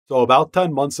So about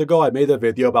 10 months ago, I made a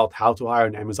video about how to hire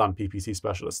an Amazon PPC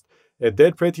specialist. It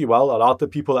did pretty well. A lot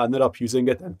of people ended up using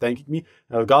it and thanking me,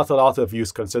 and it got a lot of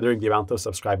views considering the amount of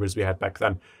subscribers we had back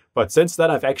then. But since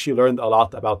then, I've actually learned a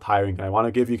lot about hiring. I want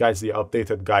to give you guys the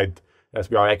updated guide that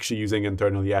we are actually using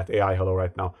internally at AI Hello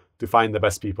right now to find the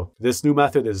best people. This new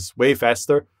method is way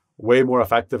faster, way more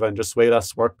effective, and just way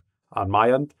less work on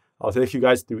my end. I'll take you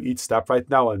guys through each step right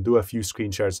now and do a few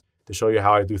screen shares to show you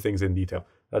how I do things in detail.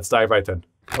 Let's dive right in.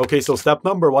 Okay, so step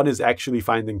number 1 is actually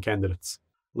finding candidates.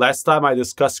 Last time I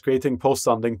discussed creating posts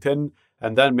on LinkedIn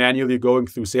and then manually going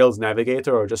through Sales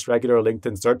Navigator or just regular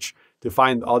LinkedIn search to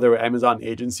find other Amazon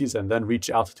agencies and then reach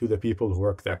out to the people who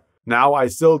work there. Now, I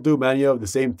still do many of the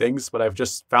same things, but I've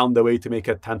just found a way to make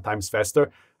it 10 times faster,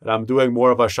 and I'm doing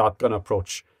more of a shotgun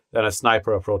approach than a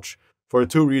sniper approach for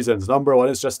 2 reasons. Number 1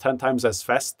 is just 10 times as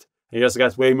fast, and you just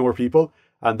get way more people.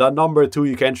 And then number 2,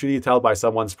 you can't really tell by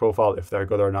someone's profile if they're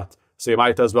good or not. So you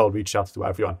might as well reach out to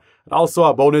everyone. And also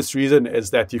a bonus reason is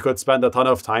that you could spend a ton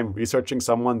of time researching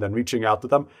someone than reaching out to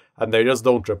them, and they just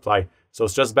don't reply. So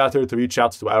it's just better to reach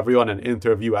out to everyone and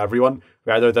interview everyone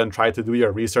rather than try to do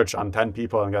your research on 10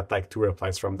 people and get like 2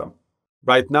 replies from them.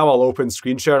 Right now, I'll open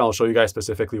screen share and I'll show you guys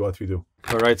specifically what we do.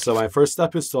 All right, so my first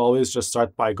step is to always just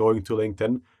start by going to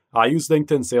LinkedIn. I use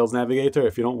LinkedIn Sales Navigator.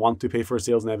 If you don't want to pay for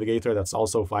Sales Navigator, that's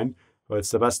also fine, but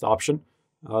it's the best option.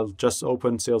 I'll just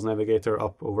open Sales Navigator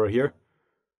up over here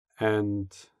and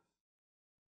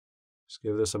just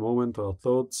give this a moment while it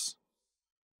loads.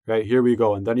 Right, here we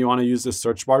go. And then you want to use this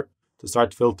search bar to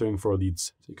start filtering for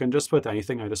leads. So you can just put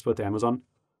anything. I just put Amazon,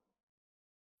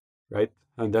 right?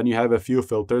 And then you have a few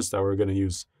filters that we're going to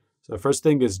use. So the first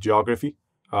thing is geography.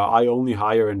 I only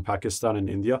hire in Pakistan and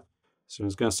India. So I'm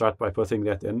just going to start by putting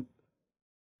that in.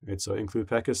 Right, so include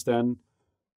Pakistan,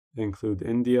 include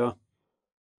India.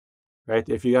 Right,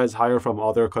 if you guys hire from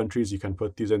other countries, you can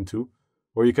put these in too.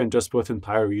 Or you can just put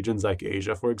entire regions like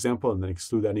Asia, for example, and then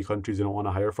exclude any countries you don't want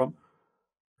to hire from.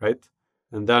 Right?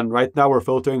 And then right now we're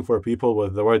filtering for people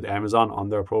with the word Amazon on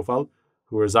their profile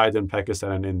who reside in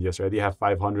Pakistan and India. So I already have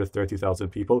 530,000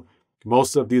 people.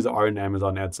 Most of these are in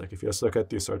Amazon ads. Like if you just look at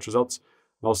these search results,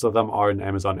 most of them are in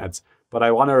Amazon ads. But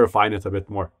I want to refine it a bit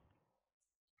more.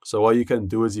 So what you can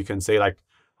do is you can say like,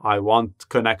 I want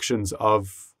connections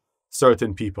of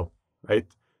certain people, right?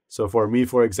 So for me,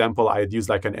 for example, I'd use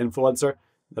like an influencer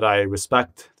that I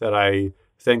respect, that I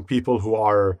think people who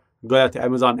are good at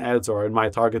Amazon ads or in my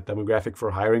target demographic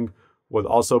for hiring would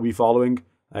also be following.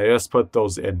 I just put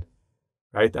those in,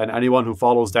 right? And anyone who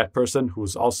follows that person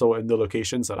who's also in the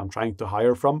locations that I'm trying to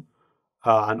hire from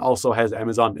and also has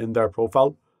Amazon in their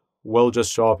profile will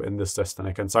just show up in this list, and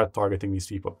I can start targeting these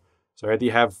people. So I already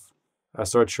have a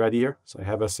search ready here. So I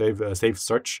have a saved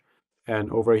search.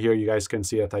 And over here, you guys can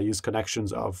see that I use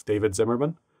connections of David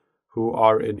Zimmerman, who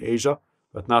are in Asia,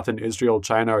 but not in Israel,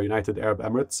 China, or United Arab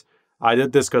Emirates. I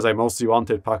did this because I mostly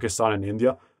wanted Pakistan and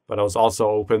India, but I was also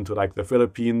open to like the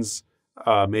Philippines,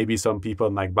 maybe some people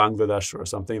in like Bangladesh or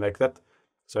something like that.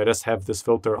 So I just have this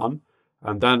filter on.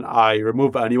 And then I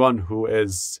remove anyone who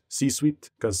is C-suite,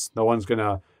 because no one's going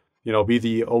to be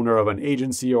the owner of an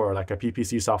agency or like a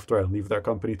PPC software and leave their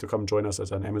company to come join us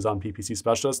as an Amazon PPC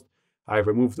specialist. I've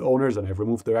removed owners and I've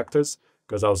removed directors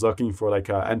because I was looking for like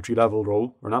an entry-level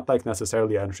role, or not like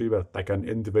necessarily entry, but like an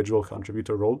individual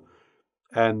contributor role.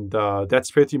 And that's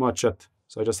pretty much it.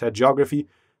 So I just had geography.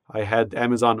 I had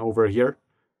Amazon over here,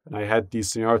 and I had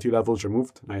these seniority levels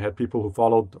removed. And I had people who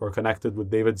followed or connected with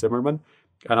David Zimmerman,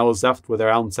 and I was left with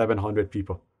around 700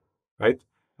 people, right?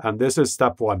 And this is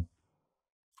step 1.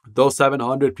 Those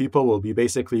 700 people will be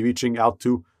basically reaching out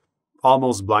to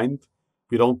almost blind.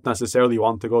 We don't necessarily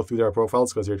want to go through their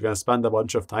profiles because you're going to spend a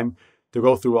bunch of time to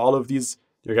go through all of these.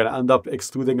 You're going to end up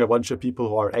excluding a bunch of people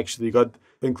who are actually good,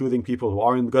 including people who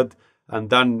aren't good. And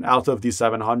then out of these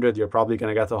 700, you're probably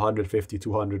going to get 150,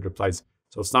 200 replies.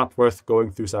 So it's not worth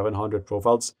going through 700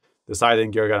 profiles,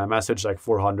 deciding you're going to message like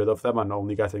 400 of them and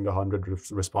only getting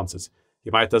 100 responses.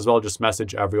 You might as well just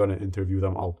message everyone and interview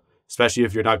them all, especially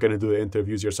if you're not going to do the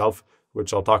interviews yourself,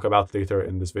 which I'll talk about later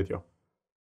in this video,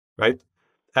 right?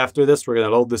 After this, we're going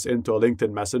to load this into a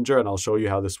LinkedIn Messenger, and I'll show you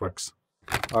how this works.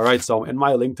 All right, so in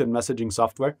my LinkedIn messaging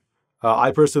software,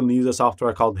 I personally use a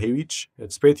software called HeyReach.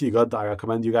 It's pretty good. I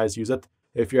recommend you guys use it.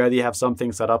 If you already have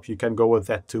something set up, you can go with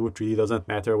that too. It really doesn't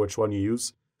matter which one you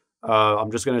use.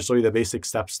 I'm just going to show you the basic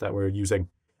steps that we're using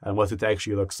and what it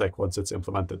actually looks like once it's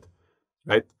implemented,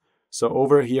 right? So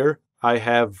over here, I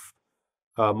have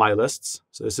my lists.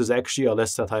 So this is actually a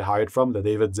list that I hired from, the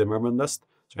David Zimmerman list.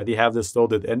 So I already have this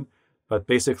loaded in. But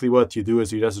basically what you do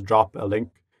is you just drop a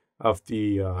link of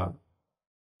the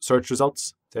search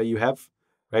results that you have,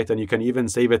 right? And you can even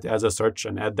save it as a search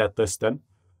and add that list in.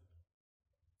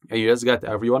 And you just get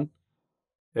everyone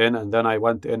in. And then I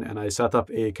went in and I set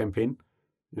up a campaign.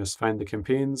 Just find the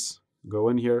campaigns, go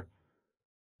in here,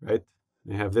 right?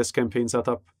 I have this campaign set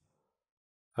up.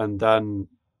 And then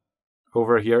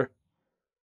over here,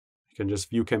 you can just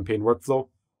view campaign workflow.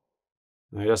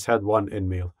 And I just had one in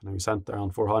mail, and we sent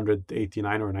around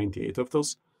 489 or 98 of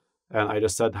those. And I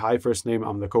just said, hi, first name,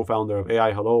 I'm the co-founder of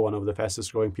AI Hello, one of the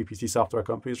fastest growing PPC software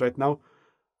companies right now.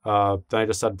 Then I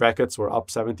just said brackets, we're up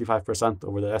 75%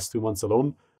 over the last 2 months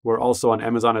alone. We're also an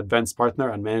Amazon Advanced partner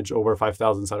and manage over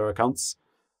 5,000 seller accounts.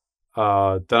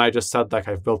 Then I just said, like,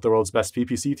 I've built the world's best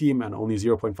PPC team and only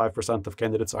 0.5% of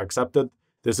candidates are accepted.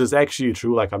 This is actually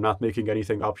true. Like, I'm not making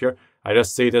anything up here. I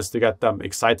just say this to get them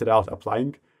excited about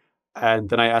applying. And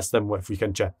then I ask them if we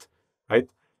can chat, right?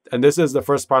 And this is the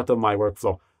first part of my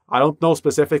workflow. I don't know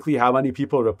specifically how many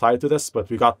people replied to this, but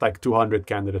we got like 200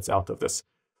 candidates out of this.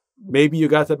 Maybe you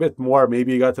got a bit more,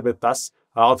 maybe you got a bit less.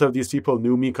 A lot of these people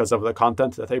knew me because of the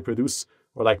content that I produce,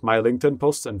 or like my LinkedIn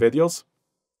posts and videos.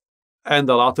 And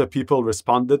a lot of people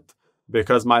responded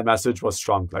because my message was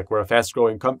strong. Like, we're a fast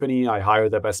growing company. I hire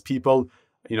the best people.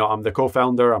 You know, I'm the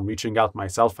co-founder. I'm reaching out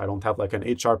myself. I don't have like an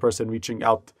HR person reaching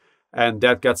out. And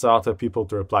that gets a lot of people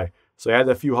to reply. So I had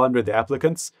a few hundred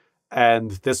applicants.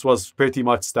 And this was pretty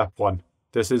much step one.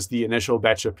 This is the initial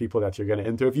batch of people that you're going to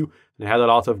interview. And I had a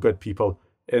lot of good people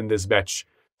in this batch.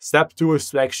 Step two is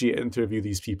to actually interview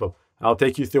these people. I'll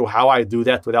take you through how I do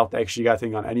that without actually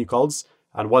getting on any calls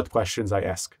and what questions I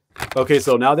ask. Okay,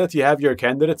 so now that you have your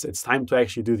candidates, it's time to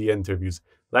actually do the interviews.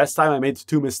 Last time I made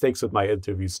 2 mistakes with my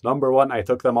interviews. Number one, I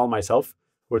took them all myself,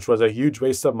 which was a huge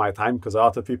waste of my time because a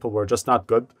lot of people were just not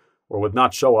good or would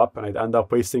not show up, and I'd end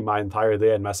up wasting my entire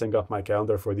day and messing up my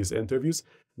calendar for these interviews.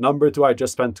 Number two, I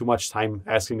just spent too much time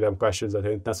asking them questions that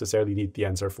I didn't necessarily need the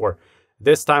answer for.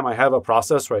 This time I have a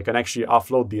process where I can actually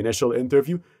offload the initial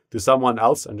interview to someone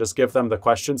else and just give them the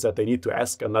questions that they need to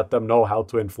ask and let them know how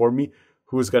to inform me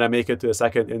who's going to make it to the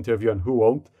second interview and who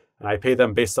won't. And I pay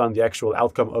them based on the actual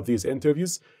outcome of these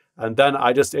interviews. And then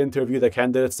I just interview the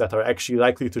candidates that are actually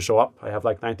likely to show up. I have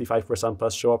like 95%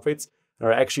 plus show up rates.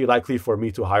 Are actually likely for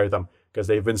me to hire them because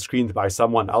they've been screened by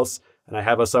someone else, and I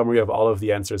have a summary of all of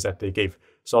the answers that they gave.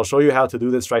 So I'll show you how to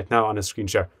do this right now on a screen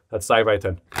share. Let's dive right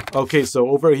in. Okay, so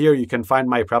over here you can find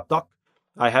my prep doc.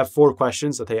 I have 4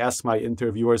 questions that I ask my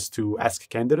interviewers to ask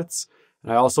candidates.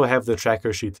 And I also have the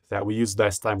tracker sheet that we used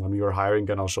last time when we were hiring,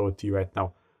 and I'll show it to you right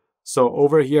now. So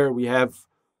over here we have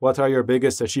what are your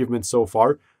biggest achievements so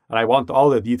far? And I want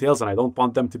all the details, and I don't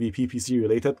want them to be PPC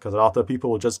related because a lot of people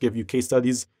will just give you case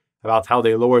studies about how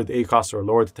they lowered ACOS or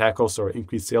lowered TACOS or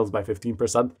increased sales by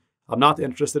 15%. I'm not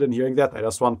interested in hearing that. I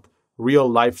just want real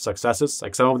life successes.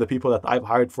 Like, some of the people that I've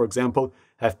hired, for example,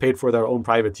 have paid for their own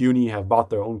private uni, have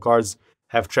bought their own cars,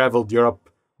 have traveled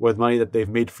Europe with money that they've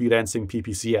made freelancing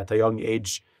PPC at a young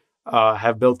age,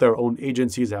 have built their own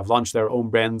agencies, have launched their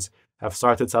own brands, have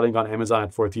started selling on Amazon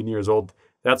at 14 years old.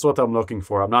 That's what I'm looking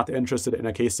for. I'm not interested in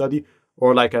a case study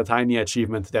or like a tiny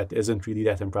achievement that isn't really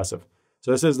that impressive. So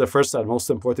this is the first and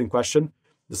most important question.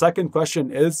 The second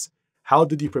question is, how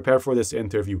did you prepare for this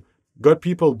interview? Good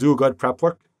people do good prep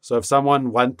work. So if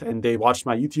someone went and they watched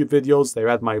my YouTube videos, they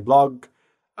read my blog,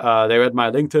 they read my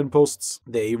LinkedIn posts,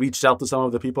 they reached out to some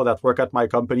of the people that work at my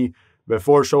company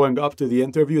before showing up to the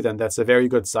interview, then that's a very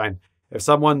good sign. If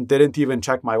someone didn't even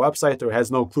check my website or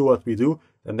has no clue what we do,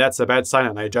 then that's a bad sign,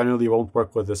 and I generally won't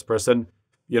work with this person,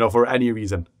 for any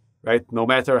reason. Right? No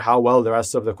matter how well the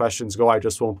rest of the questions go, I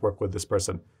just won't work with this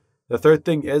person. The third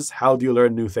thing is, how do you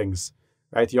learn new things?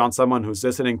 Right? You want someone who's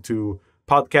listening to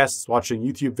podcasts, watching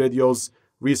YouTube videos,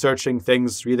 researching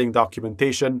things, reading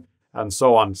documentation, and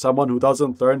so on. Someone who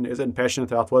doesn't learn, isn't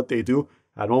passionate about what they do,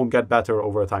 and won't get better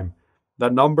over time.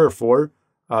 Then number 4,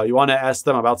 you want to ask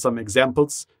them about some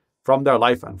examples from their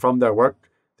life and from their work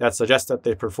that suggest that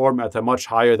they perform at a much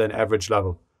higher than average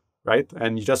level. Right?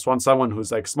 And you just want someone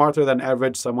who's like smarter than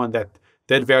average, someone that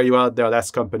did very well at their last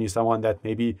company, someone that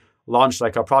maybe launched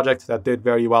like a project that did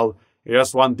very well. You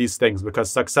just want these things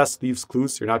because success leaves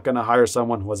clues. You're not going to hire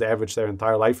someone who was average their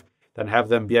entire life, then have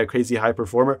them be a crazy high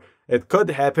performer. It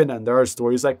could happen, and there are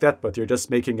stories like that, but you're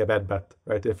just making a bad bet,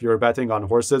 right? If you're betting on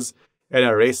horses in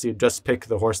a race, you just pick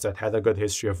the horse that had a good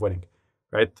history of winning,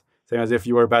 right? Same as if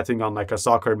you were betting on like a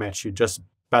soccer match, you just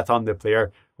bet on the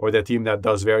player or the team that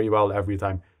does very well every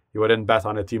time. You wouldn't bet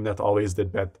on a team that always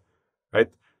did bad, right?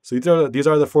 So these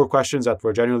are the 4 questions that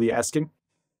we're generally asking.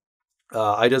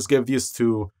 I just give these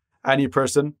to any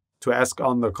person to ask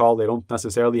on the call. They don't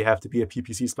necessarily have to be a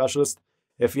PPC specialist.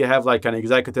 If you have like an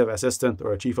executive assistant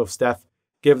or a chief of staff,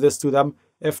 give this to them.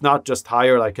 If not, just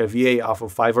hire like a VA off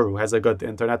of Fiverr who has a good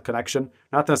internet connection,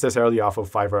 not necessarily off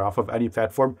of Fiverr, off of any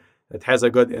platform, that has a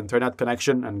good internet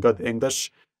connection and good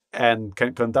English and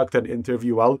can conduct an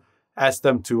interview well, ask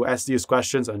them to ask these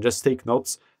questions and just take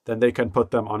notes, then they can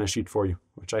put them on a sheet for you,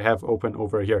 which I have open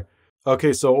over here.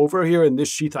 Okay, so over here in this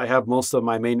sheet, I have most of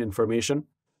my main information.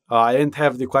 I didn't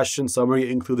have the question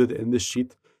summary included in this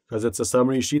sheet because it's a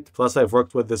summary sheet. Plus, I've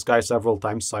worked with this guy several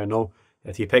times, so I know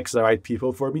that he picks the right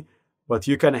people for me. But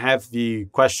you can have the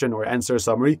question or answer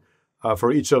summary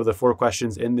for each of the 4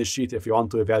 questions in this sheet if you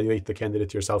want to evaluate the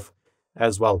candidate yourself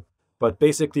as well. But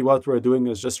basically what we're doing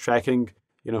is just tracking,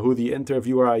 who the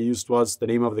interviewer I used was, the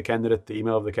name of the candidate, the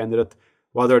email of the candidate,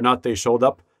 whether or not they showed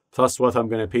up, plus what I'm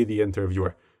going to pay the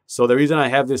interviewer. So the reason I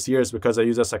have this here is because I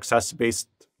use a success-based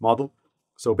model.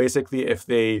 So basically, if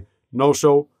they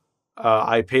no-show,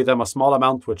 I pay them a small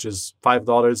amount, which is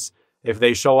 $5. If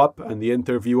they show up and the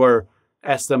interviewer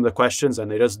asks them the questions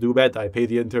and they just do bad, I pay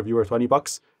the interviewer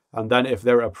 $20. And then if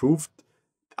they're approved,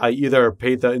 I either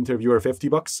pay the interviewer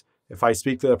 $50 if I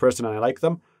speak to the person and I like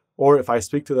them, or if I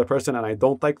speak to the person and I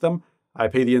don't like them, I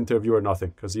pay the interviewer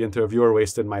nothing because the interviewer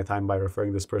wasted my time by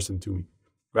referring this person to me,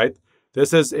 right?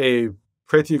 This is a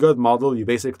pretty good model. You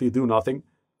basically do nothing,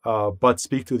 but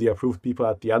speak to the approved people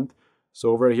at the end.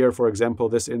 So over here, for example,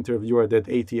 this interviewer did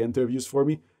 80 interviews for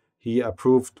me. He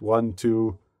approved 1,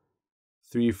 2,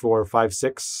 3, 4, 5,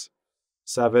 6,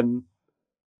 7,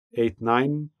 8,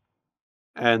 9.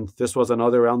 And this was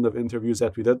another round of interviews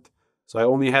that we did. So I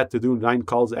only had to do 9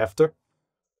 calls after.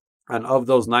 And of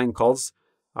those 9 calls,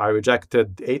 I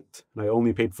rejected 8 and I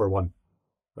only paid for 1,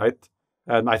 right?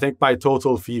 And I think my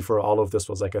total fee for all of this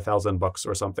was like $1,000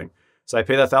 or something. So I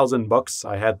paid $1,000.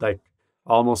 I had like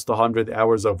almost 100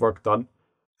 hours of work done.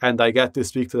 And I get to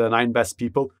speak to the 9 best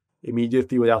people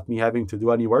immediately without me having to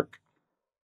do any work.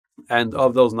 And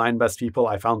of those 9 best people,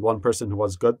 I found 1 person who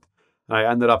was good. And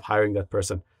I ended up hiring that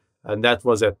person. And that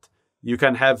was it. You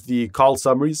can have the call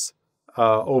summaries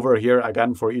over here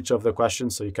again for each of the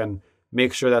questions. So you can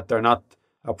make sure that they're not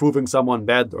approving someone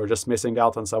bad or just missing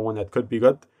out on someone that could be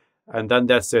good. And then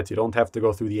that's it. You don't have to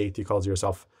go through the 80 calls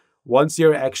yourself. Once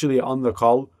you're actually on the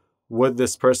call with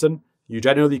this person, you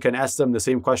generally can ask them the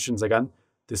same questions again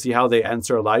to see how they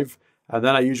answer live. And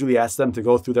then I usually ask them to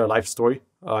go through their life story.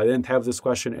 I didn't have this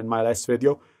question in my last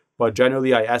video, but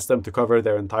generally I ask them to cover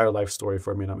their entire life story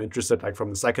for me. And I'm interested like from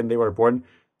the second they were born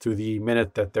to the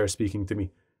minute that they're speaking to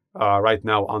me right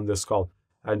now on this call.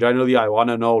 And generally I want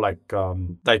to know like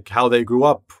how they grew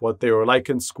up, what they were like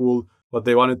in school, what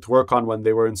they wanted to work on when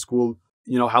they were in school,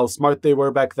 how smart they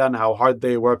were back then, how hard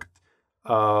they worked,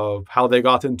 how they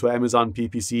got into Amazon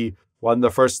PPC, when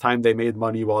the first time they made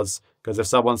money was, because if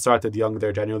someone started young,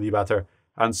 they're generally better,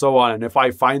 and so on. And if I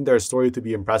find their story to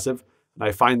be impressive, and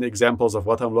I find examples of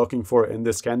what I'm looking for in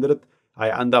this candidate,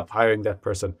 I end up hiring that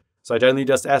person. So I generally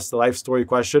just ask the life story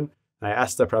question, and I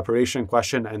ask the preparation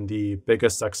question and the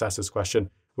biggest successes question,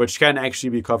 which can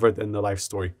actually be covered in the life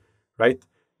story, right?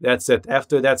 That's it.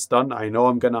 After that's done, I know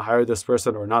I'm going to hire this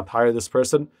person or not hire this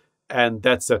person, and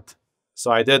that's it.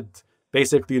 So I did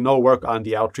basically no work on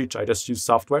the outreach. I just used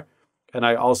software. And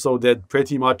I also did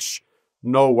pretty much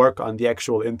no work on the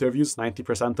actual interviews.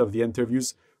 90% of the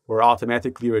interviews were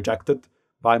automatically rejected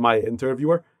by my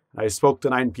interviewer. I spoke to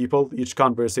 9 people. Each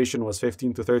conversation was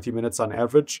 15 to 30 minutes on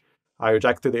average. I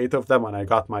rejected 8 of them and I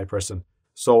got my person.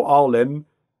 So all in,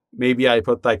 maybe I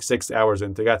put like 6 hours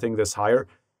into getting this hire,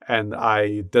 and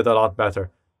I did a lot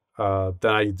better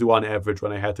than I do on average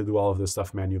when I had to do all of this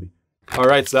stuff manually. All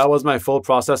right, so that was my full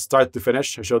process, start to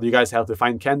finish. I showed you guys how to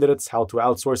find candidates, how to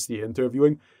outsource the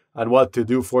interviewing, and what to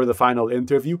do for the final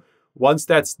interview. Once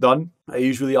that's done, I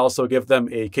usually also give them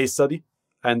a case study,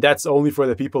 and that's only for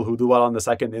the people who do well on the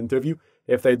second interview.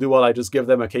 If they do well, I just give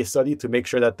them a case study to make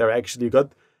sure that they're actually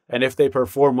good. And if they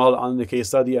perform well on the case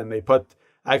study and they put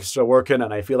extra work in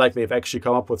and I feel like they've actually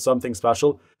come up with something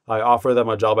special, I offer them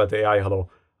a job at AI Hello.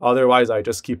 Otherwise, I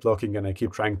just keep looking and I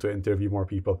keep trying to interview more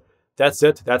people. That's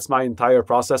it. That's my entire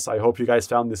process. I hope you guys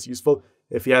found this useful.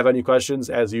 If you have any questions,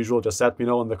 as usual, just let me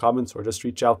know in the comments or just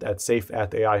reach out at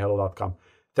safe@aihello.com.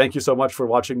 Thank you so much for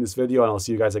watching this video, and I'll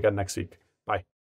see you guys again next week. Bye.